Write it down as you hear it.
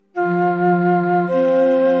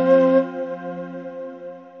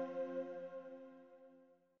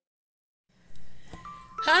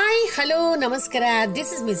Hello ನಮಸ್ಕಾರ.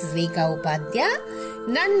 This is Mrs ರೇಖಾ ಉಪಾಧ್ಯ.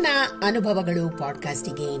 ನನ್ನ ಅನುಭವಗಳು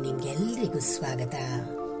ಪಾಡ್ಕಾಸ್ಟಿಗೆ ನಿಮ್ಗೆಲ್ಲರಿಗೂ ಸ್ವಾಗತ.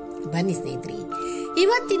 ಬನ್ನಿ ಸ್ನೇಹಿತರೆ,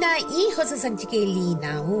 ಇವತ್ತಿನ ಈ ಹೊಸ ಸಂಚಿಕೆಯಲ್ಲಿ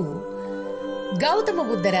ನಾವು ಗೌತಮ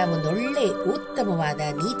ಬುದ್ಧರ ಒಂದೊಳ್ಳೆ ಉತ್ತಮವಾದ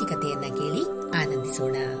ನೀತಿಕತೆಯನ್ನ ಕೇಳಿ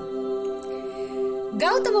ಆನಂದಿಸೋಣ.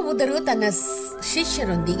 ಗೌತಮ ಬುದ್ಧರು ತನ್ನ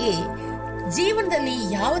ಶಿಷ್ಯರೊಂದಿಗೆ ಜೀವನದಲ್ಲಿ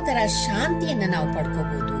ಯಾವ ತರ ಶಾಂತಿಯನ್ನ ನಾವು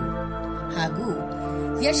ಪಡ್ಕೋಬಹುದು ಹಾಗೂ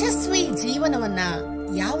ಯಶಸ್ವಿ ಜೀವನವನ್ನ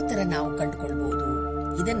ಯಾವ ತರ ನಾವು ಕಂಡುಕೊಳ್ಬಹುದು,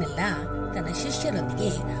 ಇದನ್ನೆಲ್ಲ ತನ್ನ ಶಿಷ್ಯರೊಂದಿಗೆ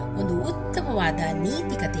ಒಂದು ಉತ್ತಮವಾದ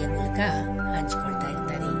ನೀತಿ ಕಥೆಯ ಮೂಲಕ ಹಂಚಿಕೊಳ್ತಾ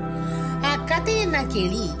ಇರ್ತಾರೆ. ಆ ಕಥೆಯನ್ನ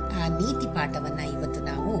ಕೇಳಿ ಆ ನೀತಿ ಪಾಠವನ್ನ ಇವತ್ತು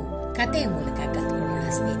ನಾವು ಕಥೆಯ ಮೂಲಕ ಕಲ್ತ್ಕೊಳ್ಳೋಣ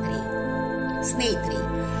ಸ್ನೇಹಿತರೆ.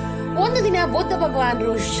 ಒಂದು ದಿನ ಬುದ್ಧ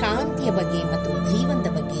ಭಗವಾನರು ಶಾಂತಿಯ ಬಗ್ಗೆ ಮತ್ತು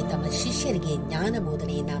ಜೀವನದ ಬಗ್ಗೆ ತಮ್ಮ ಶಿಷ್ಯರಿಗೆ ಜ್ಞಾನ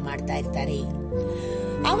ಬೋಧನೆಯನ್ನ ಮಾಡ್ತಾ ಇರ್ತಾರೆ.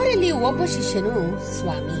 ಅವರಲ್ಲಿ ಒಬ್ಬ ಶಿಷ್ಯನು,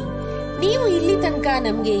 ಸ್ವಾಮಿ, ನೀವು ಇಲ್ಲಿ ತನಕ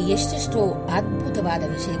ನಮ್ಗೆ ಎಷ್ಟೆಷ್ಟೋ ಅದ್ಭುತವಾದ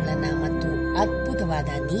ವಿಷಯಗಳನ್ನ ಮತ್ತು ಅದ್ಭುತವಾದ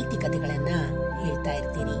ನೀತಿ ಕಥೆಗಳನ್ನ ಹೇಳ್ತಾ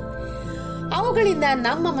ಇರ್ತೀರಿ. ಅವುಗಳಿಂದ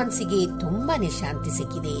ನಮ್ಮ ಮನಸ್ಸಿಗೆ ತುಂಬಾನೇ ಶಾಂತಿ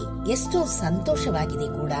ಸಿಕ್ಕಿದೆ, ಎಷ್ಟೋ ಸಂತೋಷವಾಗಿದೆ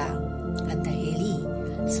ಕೂಡ ಅಂತ ಹೇಳಿ,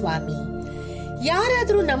 ಸ್ವಾಮಿ,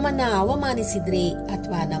 ಯಾರಾದ್ರೂ ನಮ್ಮನ್ನ ಅವಮಾನಿಸಿದ್ರೆ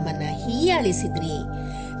ಅಥವಾ ನಮ್ಮನ್ನ ಹೀಯಾಳಿಸಿದ್ರೆ,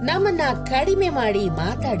 ನಮ್ಮನ್ನ ಕಡಿಮೆ ಮಾಡಿ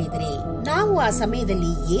ಮಾತಾಡಿದ್ರೆ ನಾವು ಆ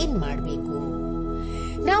ಸಮಯದಲ್ಲಿ ಏನ್ ಮಾಡ್ಬೇಕು,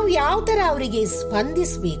 ನಾವು ಯಾವ ತರ ಅವರಿಗೆ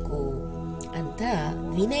ಸ್ಪಂದಿಸಬೇಕು ಅಂತ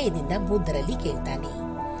ವಿನಯದಿಂದ ಬುದ್ಧರಲ್ಲಿ ಕೇಳ್ತಾನೆ.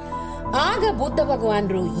 ಆಗ ಬುದ್ಧ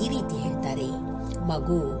ಭಗವಾನರು ಈ ರೀತಿ ಹೇಳ್ತಾರೆ,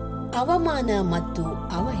 ಮಗು, ಅವಮಾನ ಮತ್ತು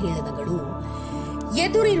ಅವಹೇಳನಗಳು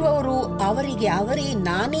ಎದುರಿರುವವರು ಅವರಿಗೆ ಅವರೇ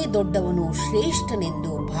ನಾನೇ ದೊಡ್ಡವನು,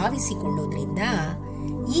 ಶ್ರೇಷ್ಠನೆಂದು ಭಾವಿಸಿಕೊಳ್ಳೋದ್ರಿಂದ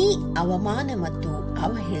ಈ ಅವಮಾನ ಮತ್ತು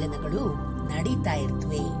ಅವಹೇಳನಗಳು ನಡೀತಾ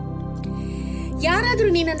ಇರ್ತವೆ. ಯಾರಾದ್ರೂ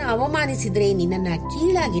ನಿನ್ನನ್ನು ಅವಮಾನಿಸಿದ್ರೆ, ನಿನ್ನನ್ನ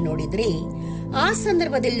ಕೀಳಾಗಿ ನೋಡಿದ್ರೆ, ಆ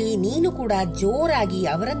ಸಂದರ್ಭದಲ್ಲಿ ನೀನು ಕೂಡ ಜೋರಾಗಿ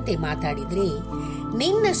ಅವರಂತೆ ಮಾತಾಡಿದ್ರೆ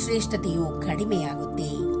ನಿನ್ನ ಶ್ರೇಷ್ಠತೆಯು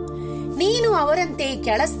ಕಡಿಮೆಯಾಗುತ್ತೆ. ನೀನು ಅವರಂತೆ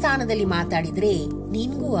ಕೆಳಸ್ಥಾನದಲ್ಲಿ ಮಾತಾಡಿದ್ರೆ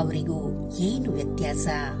ನಿನ್ಗೂ ಅವರಿಗೂ ಏನು ವ್ಯತ್ಯಾಸ?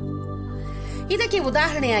 ಇದಕ್ಕೆ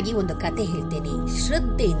ಉದಾಹರಣೆಯಾಗಿ ಒಂದು ಕತೆ ಹೇಳ್ತೇನೆ,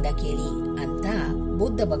 ಶ್ರದ್ಧೆಯಿಂದ ಕೇಳಿ ಅಂತ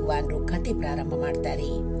ಬುದ್ಧ ಭಗವಾನರು ಕತೆ ಪ್ರಾರಂಭ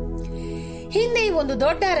ಮಾಡ್ತಾರೆ. ಹಿಂದೆ ಒಂದು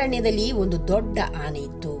ದೊಡ್ಡ ಅರಣ್ಯದಲ್ಲಿ ಒಂದು ದೊಡ್ಡ ಆನೆ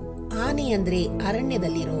ಇತ್ತು. ಆನೆ ಅಂದ್ರೆ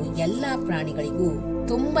ಅರಣ್ಯದಲ್ಲಿರೋ ಎಲ್ಲಾ ಪ್ರಾಣಿಗಳಿಗೂ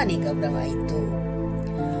ತುಂಬಾನೇ ಗೌರವ ಇತ್ತು.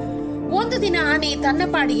 ಒಂದು ದಿನ ಆನೆ ತನ್ನ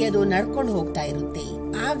ಪಾಡಿಗೆ ಅದು ನಡ್ಕೊಂಡು ಹೋಗ್ತಾ ಇರುತ್ತೆ.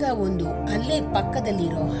 ಆಗ ಒಂದು ಅಲ್ಲೇ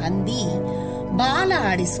ಪಕ್ಕದಲ್ಲಿರೋ ಹಂದಿ ಬಾಲ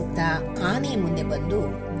ಆಡಿಸುತ್ತಾ ಆನೆ ಮುಂದೆ ಬಂದು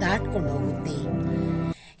ದಾಟ್ಕೊಂಡು ಹೋಗುತ್ತೆ.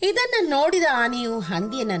 ಇದನ್ನ ನೋಡಿದ ಆನೆಯು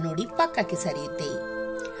ಹಂದಿಯನ್ನ ನೋಡಿ ಪಕ್ಕಕ್ಕೆ ಸರಿಯುತ್ತೆ.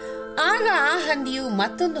 ಆಗ ಆ ಹಂದಿಯು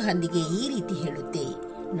ಮತ್ತೊಂದು ಹಂದಿಗೆ ಈ ರೀತಿ ಹೇಳುತ್ತೆ,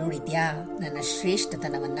 ನೋಡಿದ್ಯಾ ನನ್ನ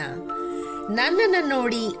ಶ್ರೇಷ್ಠತನವನ್ನ? ನನ್ನನ್ನ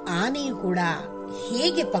ನೋಡಿ ಆನೆಯು ಕೂಡ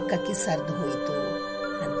ಹೇಗೆ ಪಕ್ಕಕ್ಕೆ ಸರಿದು ಹೋಯಿತು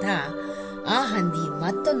ಅಂತ ಆ ಹಂದಿ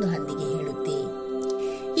ಮತ್ತೊಂದು ಹಂದಿಗೆ ಹೇಳುತ್ತೆ.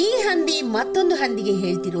 ಈ ಹಂದಿ ಮತ್ತೊಂದು ಹಂದಿಗೆ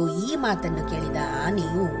ಹೇಳ್ತಿರೋ ಈ ಮಾತನ್ನು ಕೇಳಿದ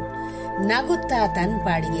ಆನೆಯು ನಗುತ್ತಾ ತನ್ನ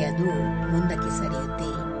ಪಾಡಿಗೆ ಅದು ಮುಂದಕ್ಕೆ ಸರಿಯುತ್ತೆ.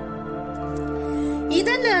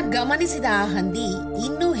 ಇದನ್ನ ಗಮನಿಸಿದ ಆ ಹಂದಿ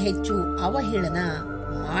ಇನ್ನೂ ಹೆಚ್ಚು ಅವಹೇಳನ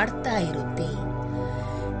ಮಾಡ್ತಾ ಇರುತ್ತೆ.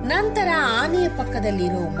 ನಂತರ ಆನೆಯ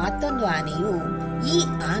ಪಕ್ಕದಲ್ಲಿರೋ ಮತ್ತೊಂದು ಆನೆಯು ಈ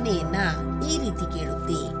ಆನೆಯನ್ನ ಈ ರೀತಿ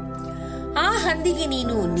ಕೇಳುತ್ತೆ, ಆ ಹಂದಿಗೆ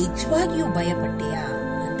ನೀನು ನಿಜವಾಗಿಯೂ ಭಯಪಟ್ಟೆಯಾ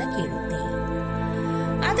ಅಂತ ಕೇಳುತ್ತೆ.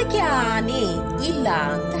 ಅದಕ್ಕೆ ಆ ಆನೆ ಇಲ್ಲ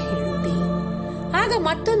ಅಂತ ಹೇಳುತ್ತೆ. ಆಗ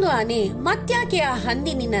ಮತ್ತೊಂದು ಆನೆ, ಮತ್ಯಾಕೆ ಆ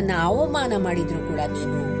ಹಂದಿ ನಿನ್ನನ್ನ ಅವಮಾನ ಮಾಡಿದ್ರು ಕೂಡ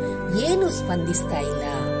ನೀನು ಏನು ಸ್ಪಂದಿಸ್ತಾ ಇಲ್ಲ?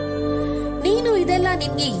 ನೀನು ಇದೆಲ್ಲ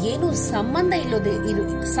ನಿನ್ಗೆ ಏನು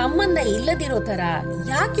ಸಂಬಂಧ ಇಲ್ಲದಿರೋ ತರ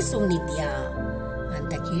ಯಾಕೆ ಸುಮ್ನಿದ್ಯಾ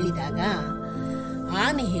ಅಂತ ಕೇಳಿದಾಗ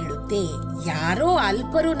ಆನೆ ಹೇಳುತ್ತೆ, ಯಾರೋ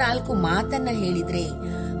ಅಲ್ಪರು ನಾಲ್ಕು ಮಾತನ್ನ ಹೇಳಿದ್ರೆ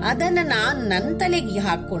ಅದನ್ನ ನನ್ನ ತಲೆಗೆ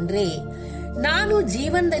ಹಾಕೊಂಡ್ರೆ ನಾನು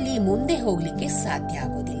ಜೀವನದಲ್ಲಿ ಮುಂದೆ ಹೋಗ್ಲಿಕ್ಕೆ ಸಾಧ್ಯ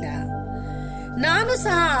ಆಗೋದಿಲ್ಲ. ನಾನು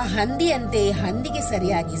ಸಹ ಹಂದಿಯಂತೆ ಹಂದಿಗೆ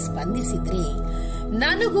ಸರಿಯಾಗಿ ಸ್ಪಂದಿಸಿದ್ರೆ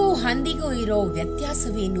ನನಗೂ ಹಂದಿಗೂ ಇರೋ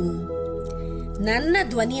ವ್ಯತ್ಯಾಸವೇನು? ನನ್ನ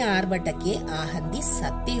ಧ್ವನಿಯ ಆರ್ಭಟಕ್ಕೆ ಆ ಹಂದಿ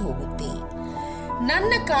ಸತ್ತೇ ಹೋಗುತ್ತೆ.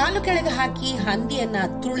 ನನ್ನ ಕಾಲು ಕೆಳಗೆ ಹಾಕಿ ಹಂದಿಯನ್ನ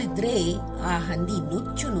ತುಳಿದ್ರೆ ಆ ಹಂದಿ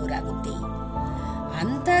ನುಚ್ಚು ನೂರಾಗುತ್ತೆ.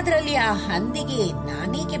 ಅಂಥದ್ರಲ್ಲಿ ಆ ಹಂದಿಗೆ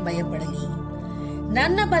ನಾನೇಕೆ ಭಯಪಡಲಿ?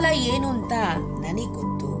 ನನ್ನ ಬಲ ಏನು ಅಂತ ನನಗೆ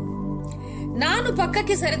ಗೊತ್ತು. ನಾನು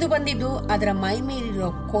ಪಕ್ಕಕ್ಕೆ ಸರಿದು ಬಂದಿದ್ದು ಅದರ ಮೈ ಮೇಲಿರೋ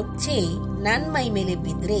ಕೊಚ್ಚೆ ನನ್ನ ಮೈ ಮೇಲೆ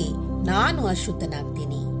ಬಿದ್ರೆ ನಾನು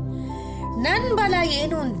ಅಶುದ್ಧನಾಗ್ತೀನಿ. ನನ್ನ ಬಲ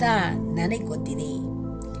ಏನು ಅಂತ ನನಗೆ ಗೊತ್ತಿದೆ.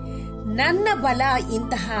 ನನ್ನ ಬಲ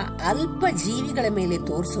ಇಂತಹ ಅಲ್ಪ ಜೀವಿಗಳ ಮೇಲೆ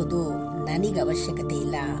ತೋರಿಸೋದು ನನಗೆ ಅವಶ್ಯಕತೆ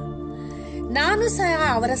ಇಲ್ಲ. ನಾನು ಸಹ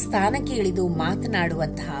ಅವರ ಸ್ಥಾನಕ್ಕೆ ಇಳಿದು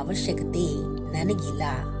ಮಾತನಾಡುವಂತಹ ಅವಶ್ಯಕತೆ ನನಗಿಲ್ಲ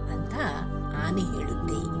ಅಂತ ಆನೆ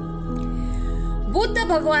ಹೇಳುತ್ತೆ. ಬುದ್ಧ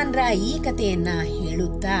ಭಗವಾನರ ಈ ಕಥೆಯನ್ನ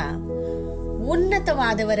ಹೇಳುತ್ತಾ,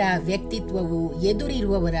 ಉನ್ನತವಾದವರ ವ್ಯಕ್ತಿತ್ವವು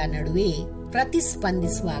ಎದುರಿರುವವರ ನಡುವೆ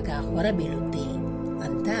ಪ್ರತಿಸ್ಪಂದಿಸುವಾಗ ಹೊರಬೀಳುತ್ತೆ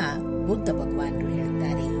ಅಂತ ಬುದ್ಧ ಭಗವಾನರು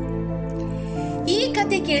ಹೇಳುತ್ತಾರೆ. ಈ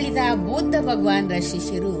ಕತೆ ಕೇಳಿದ ಬುದ್ಧ ಭಗವಾನರ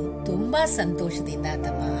ಶಿಷ್ಯರು ತುಂಬಾ ಸಂತೋಷದಿಂದ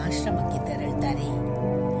ತಮ್ಮ ಆಶ್ರಮಕ್ಕೆ ತೆರಳುತ್ತಾರೆ.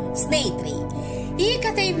 ಸ್ನೇಹಿತರೆ, ಈ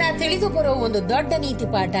ಕಥೆಯಿಂದ ತಿಳಿದು ಬರೋ ಒಂದು ದೊಡ್ಡ ನೀತಿ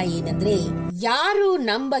ಪಾಠ ಏನಂದ್ರೆ, ಯಾರು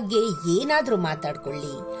ನಮ್ಮ ಬಗ್ಗೆ ಏನಾದ್ರೂ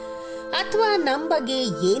ಮಾತಾಡ್ಕೊಳ್ಳಿ ಅಥವಾ ನಮ್ಮ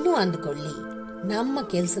ಬಗ್ಗೆ ಏನು ಅಂದ್ಕೊಳ್ಳಿ, ನಮ್ಮ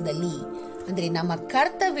ಕೆಲಸದಲ್ಲಿ ಅಂದ್ರೆ ನಮ್ಮ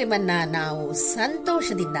ಕರ್ತವ್ಯವನ್ನ ನಾವು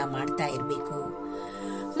ಸಂತೋಷದಿಂದ ಮಾಡ್ತಾ ಇರಬೇಕು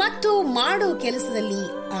ಮತ್ತು ಮಾಡೋ ಕೆಲಸದಲ್ಲಿ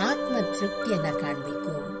ಆತ್ಮ ತೃಪ್ತಿಯನ್ನ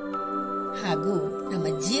ಕಾಣಬೇಕು ಹಾಗೂ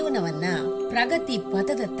ನಮ್ಮ ಜೀವನವನ್ನ ಪ್ರಗತಿ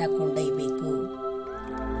ಪಥದತ್ತ ಕೊಂಡೊಯ್ಯಬೇಕು.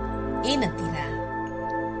 ಏನಂತೀರಾ?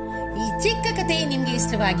 ಈ ಚಿಕ್ಕ ಕಥೆ ನಿಮ್ಗೆ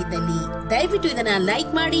ಇಷ್ಟವಾಗಿದ್ದಲ್ಲಿ ದಯವಿಟ್ಟು ಇದನ್ನ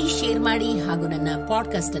ಲೈಕ್ ಮಾಡಿ, ಶೇರ್ ಮಾಡಿ ಹಾಗೂ ನನ್ನ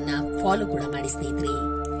ಪಾಡ್ಕಾಸ್ಟ್ ಅನ್ನ ಫಾಲೋ ಕೂಡ ಮಾಡಿ ಸ್ನೇಹಿತರೆ.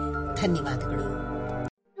 ಧನ್ಯವಾದಗಳು.